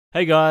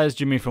Hey guys,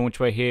 Jimmy from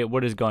WhichWay here.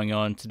 What is going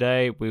on?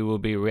 Today we will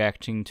be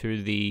reacting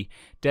to the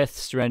Death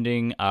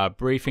Stranding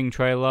briefing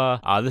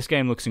trailer. This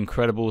game looks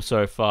incredible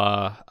so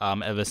far,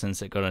 ever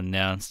since it got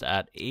announced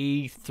at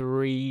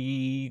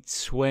E3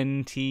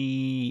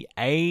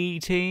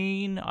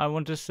 2018, I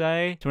want to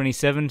say,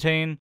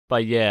 2017.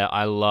 But yeah,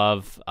 I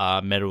love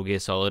Metal Gear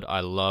Solid.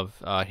 I love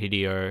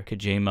Hideo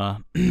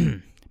Kojima,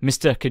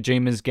 Mr.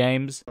 Kojima's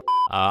games.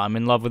 I'm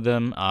in love with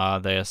them.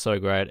 They are so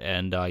great,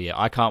 and yeah,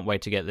 I can't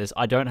wait to get this.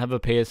 I don't have a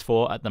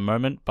PS4 at the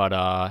moment, but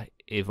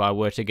if I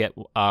were to get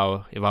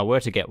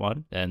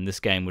one, then this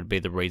game would be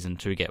the reason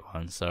to get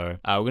one. So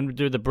we're going to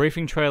do the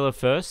briefing trailer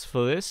first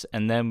for this,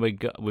 and then we've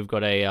got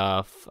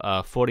a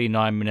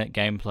 49-minute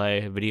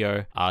gameplay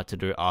video to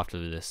do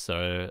after this.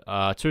 So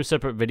two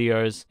separate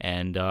videos,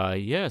 and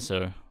yeah,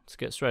 so let's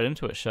get straight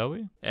into it, shall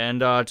we? And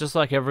just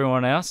like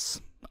everyone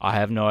else, I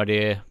have no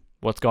idea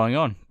what's going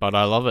on, but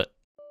I love it.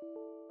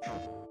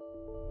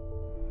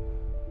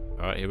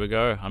 Alright, here we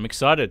go. I'm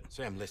excited.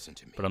 Sam, listen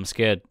to me. But I'm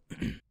scared.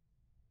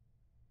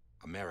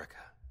 America.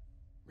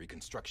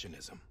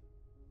 Reconstructionism.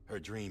 Her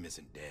dream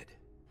isn't dead.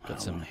 Got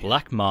some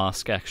Black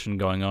Mask action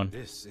going on.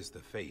 This is the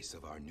face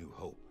of our new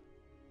hope.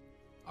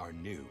 Our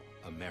new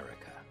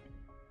America.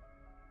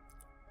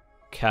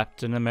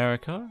 Captain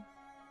America?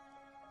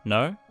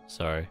 No?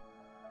 Sorry.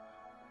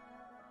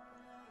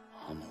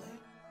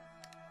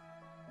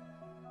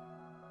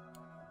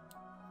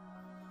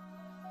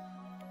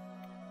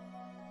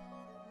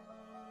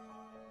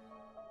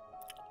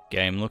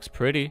 Game looks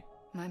pretty.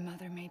 My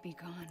mother may be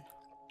gone,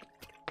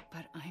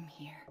 but I'm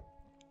here.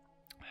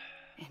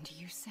 And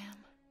you,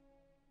 Sam?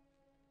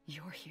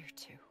 You're here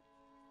too.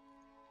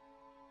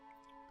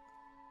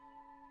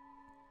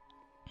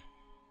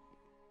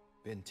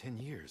 Been 10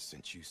 years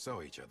since you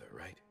saw each other,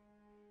 right?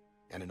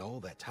 And in all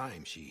that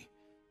time, she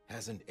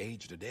hasn't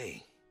aged a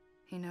day.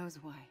 He knows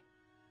why.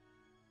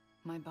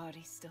 My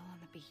body's still on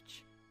the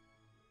beach.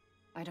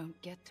 I don't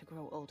get to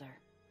grow older.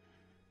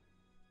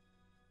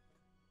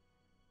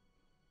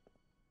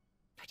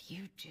 But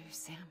you do,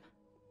 Sam.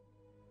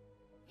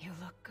 You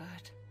look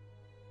good.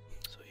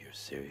 So you're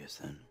serious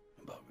then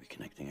about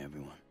reconnecting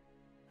everyone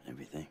and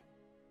everything?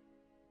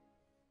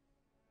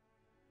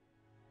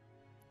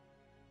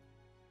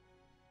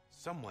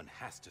 Someone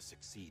has to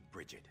succeed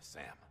Bridget,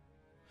 Sam.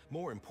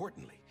 More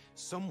importantly,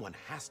 someone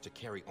has to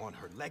carry on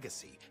her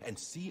legacy and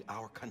see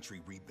our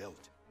country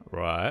rebuilt.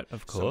 Right,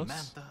 of course.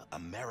 Samantha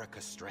America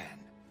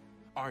Strand,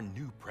 our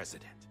new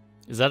president.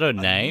 Is that her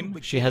name?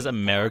 She has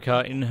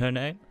America in her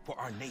name? For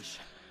our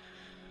nation.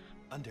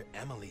 Under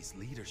Emily's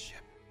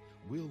leadership,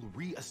 we'll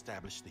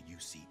re-establish the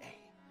UCA,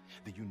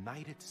 the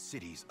United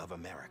Cities of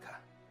America.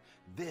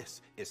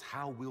 This is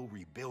how we'll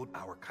rebuild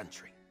our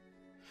country.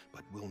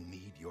 But we'll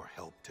need your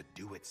help to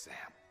do it, Sam.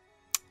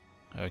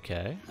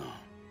 Okay. No,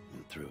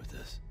 I'm through with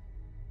this.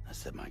 I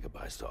said my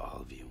goodbyes to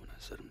all of you when I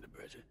said them to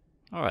Bridget.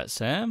 Alright,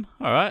 Sam.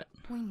 Alright.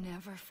 We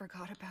never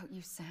forgot about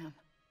you, Sam.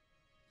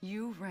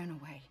 You ran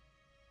away.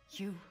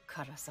 You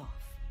cut us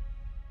off.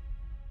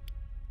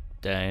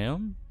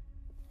 Damn.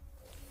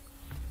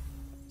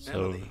 So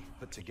Emily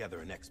put together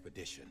an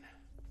expedition.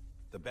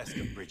 The best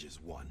of Bridges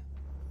won.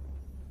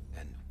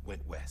 And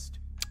went west.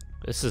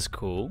 this is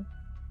cool.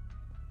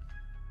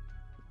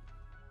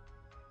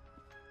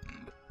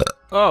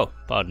 Oh,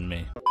 pardon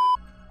me.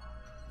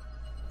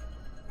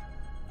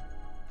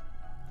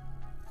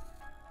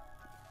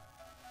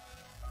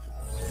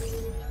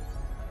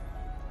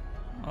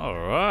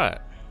 Alright.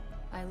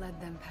 I led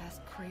them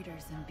past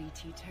craters in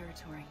BT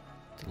territory.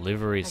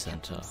 Delivery I kept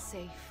center. them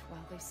safe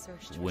while they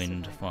searched for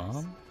Wind survivors.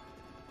 farm.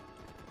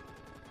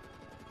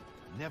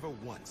 Never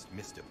once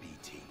missed a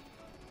BT.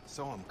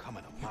 Saw him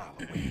coming a mile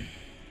away.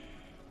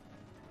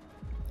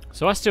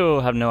 So I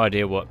still have no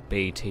idea what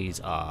BTs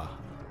are.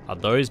 Are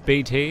those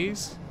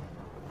BTs?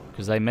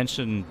 Because they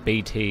mentioned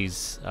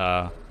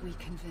BTs We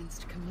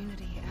convinced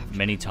community after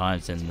many community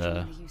times to in join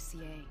the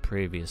UCA.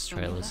 previous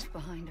And we trailers. left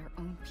behind our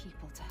own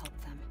people to help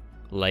them.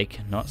 Lake,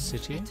 not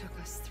city? It took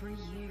us 3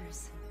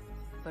 years,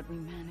 but we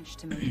managed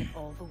to make it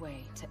all the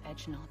way to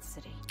Edge Knot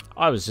City.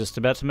 I was just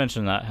about to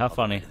mention that. How All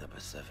the way funny. to the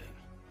Pacific.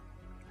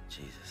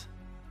 Jesus.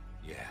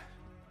 Yeah.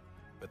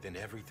 But then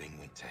everything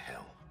went to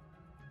hell.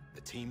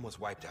 The team was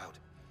wiped out,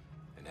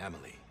 and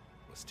Emily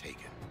was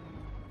taken.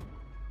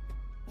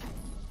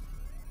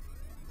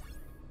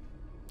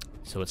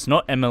 So it's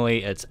not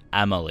Emily, it's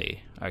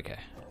Amelie. Okay.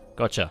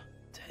 Gotcha.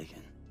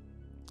 Taken.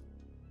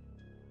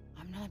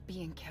 I'm not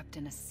being kept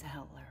in a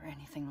cell or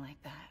anything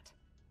like that.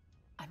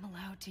 I'm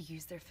allowed to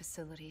use their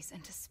facilities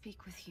and to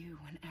speak with you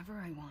whenever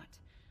I want.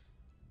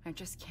 I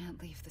just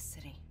can't leave the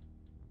city.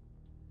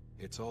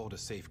 It's all to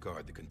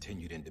safeguard the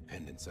continued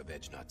independence of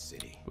Edge Knot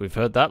City. We've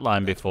heard that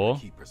line That's what before.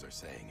 the keepers are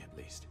saying, at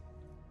least.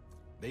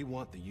 They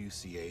want the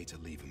UCA to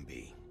leave him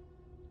be.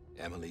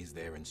 Emily's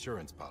their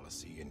insurance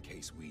policy in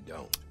case we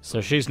don't.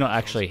 So she's not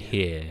actually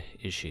here,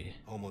 is she?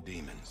 Homo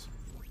Demons,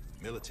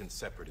 militant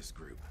separatist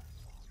group.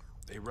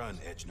 They run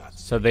Edge Knot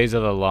City. So these are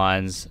the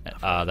lines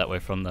that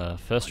were from the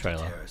first Bunch of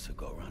trailer. terrorists who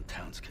go around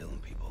towns killing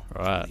people.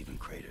 Right. Leaving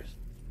craters.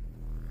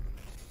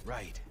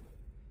 Right.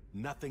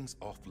 Nothing's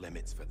off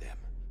limits for them.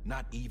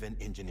 Not even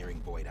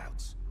engineering void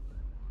outs.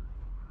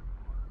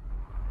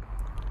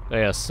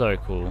 They are so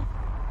cool.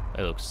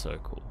 They look so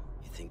cool.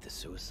 You think the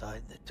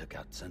suicide that took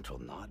out Central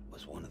Knot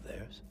was one of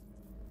theirs?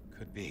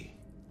 Could be.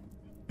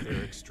 There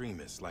are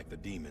extremists like the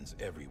demons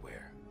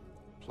everywhere,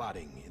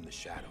 plotting in the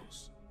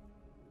shadows.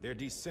 They're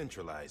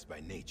decentralized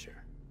by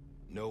nature.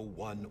 No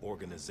one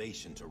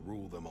organization to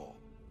rule them all.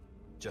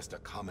 Just a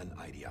common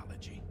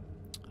ideology.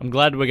 I'm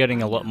glad we're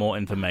getting a lot more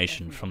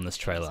information from this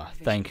trailer.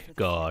 Thank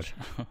God.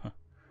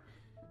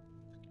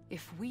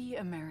 If we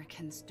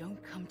Americans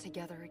don't come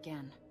together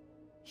again,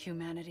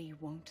 humanity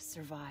won't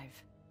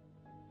survive.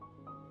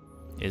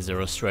 Is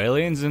there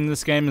Australians in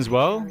this game as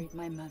well? I carried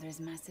my mother's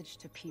message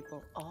to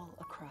people all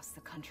across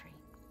the country.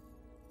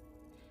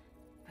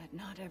 But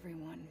not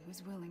everyone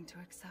was willing to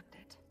accept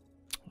it.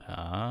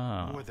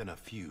 Ah. More than a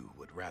few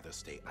would rather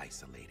stay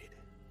isolated.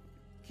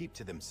 Keep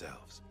to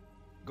themselves.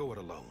 Go it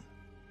alone.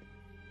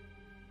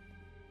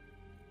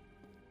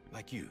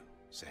 Like you,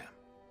 Sam.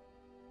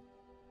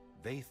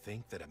 They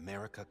think that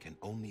America can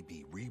only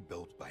be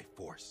rebuilt by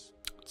force.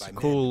 It's by a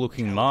men cool who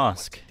looking tell them what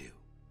mask. to do,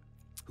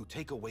 who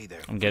take away their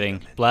I'm getting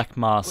freedom and black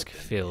mask put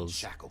them in feels.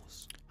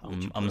 shackles.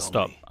 What'd you I'm gonna put on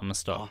stop. me? I'm gonna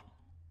stop. Huh?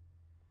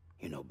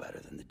 You know better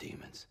than the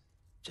demons.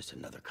 Just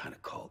another kind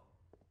of cult.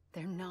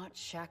 They're not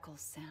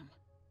shackles, Sam.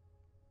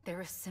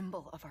 They're a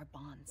symbol of our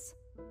bonds.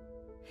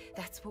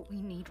 That's what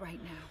we need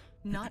right now.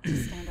 Not to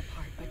stand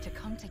apart, but to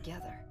come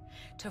together.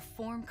 To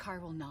form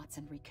chiral knots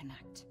and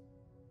reconnect.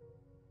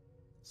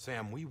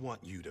 Sam, we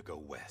want you to go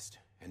west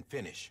and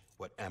finish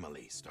what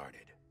Emily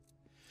started.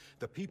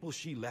 The people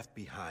she left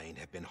behind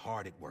have been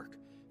hard at work,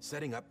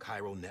 setting up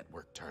chiral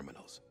network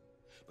terminals.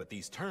 But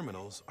these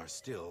terminals are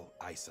still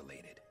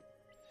isolated.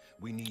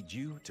 We need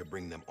you to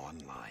bring them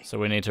online. So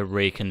we need to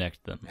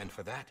reconnect them, And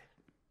for that,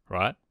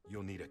 right?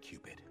 you'll need a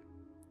Cupid.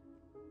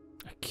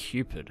 A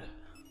Cupid.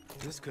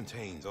 This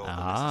contains all Ah.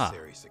 the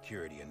necessary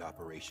security and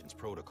operations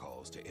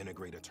protocols to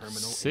integrate a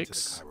terminal into the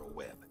 6? chiral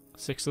web.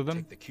 6 of them?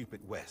 Take the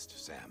Cupid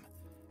west, Sam,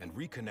 and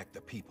reconnect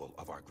the people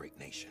of our great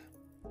nation.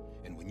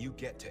 And when you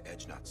get to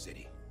Edge Knot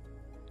City,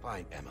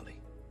 find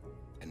Emily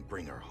and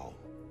bring her home.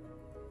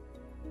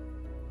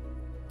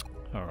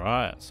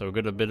 Alright, so we've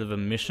got a bit of a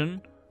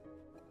mission.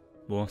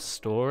 More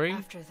story.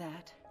 After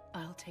that,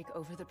 I'll take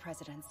over the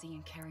presidency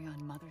and carry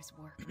on Mother's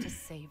work to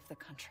save the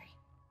country.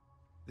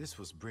 This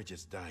was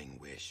Bridget's dying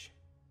wish.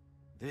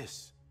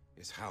 This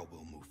is how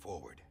we'll move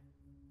forward.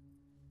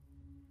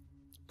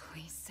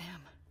 Please,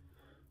 Sam.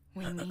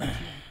 We need you.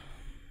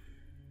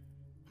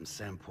 I'm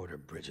Sam Porter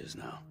Bridges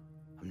now.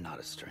 I'm not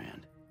a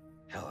Strand.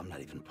 Hell, I'm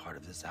not even part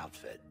of this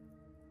outfit.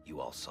 You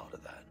all saw to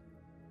that.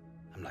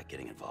 I'm not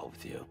getting involved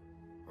with you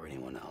or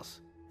anyone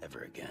else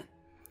ever again.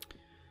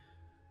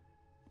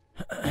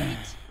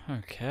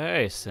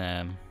 Okay,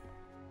 Sam.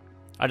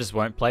 I just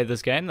won't play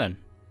this game then.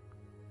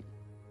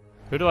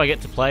 Who do I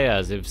get to play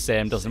as if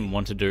Sam doesn't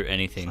want to do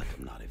anything? It's like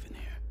I'm not even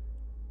here.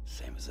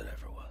 Same as it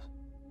ever was.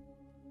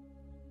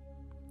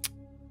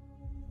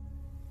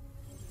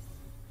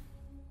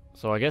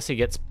 So I guess he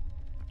gets...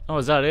 Oh,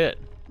 is that it?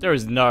 There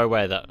is no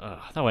way that...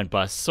 that went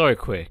by so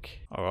quick.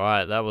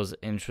 Alright, that was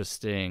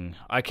interesting.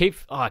 I keep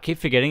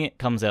forgetting it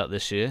comes out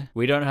this year.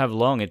 We don't have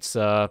long. It's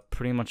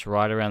pretty much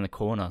right around the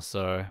corner.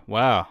 So,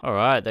 wow.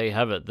 Alright, there you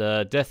have it.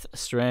 The Death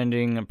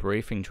Stranding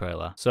briefing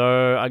trailer.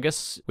 So, I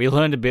guess we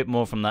learned a bit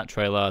more from that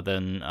trailer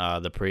than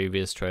the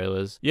previous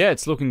trailers. Yeah,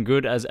 it's looking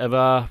good as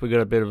ever. We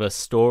got a bit of a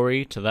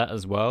story to that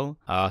as well.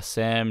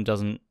 Sam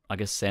doesn't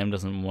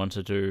want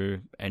to do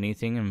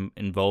anything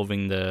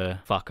involving the...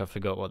 Fuck, I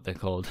forgot what they're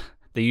called.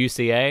 The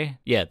UCA?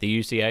 Yeah, the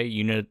UCA,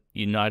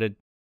 United...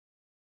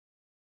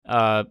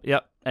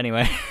 Yep,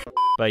 anyway.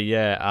 But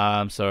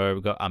yeah, so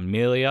we've got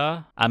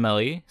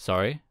Amelie,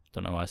 sorry.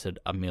 Don't know why I said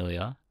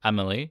Amelie.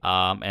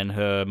 And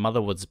her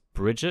mother was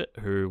Bridget,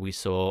 who we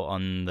saw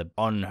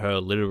on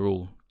her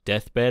literal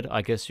deathbed,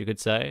 I guess you could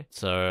say.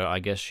 So I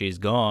guess she's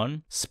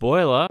gone.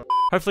 Spoiler.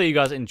 Hopefully you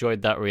guys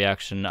enjoyed that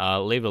reaction.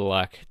 Leave a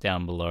like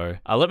down below.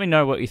 Let me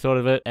know what you thought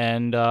of it.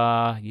 And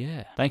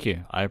yeah, thank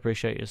you. I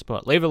appreciate your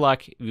support. Leave a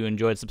like if you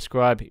enjoyed.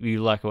 Subscribe if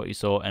you like what you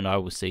saw. And I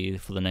will see you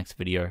for the next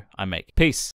video I make. Peace.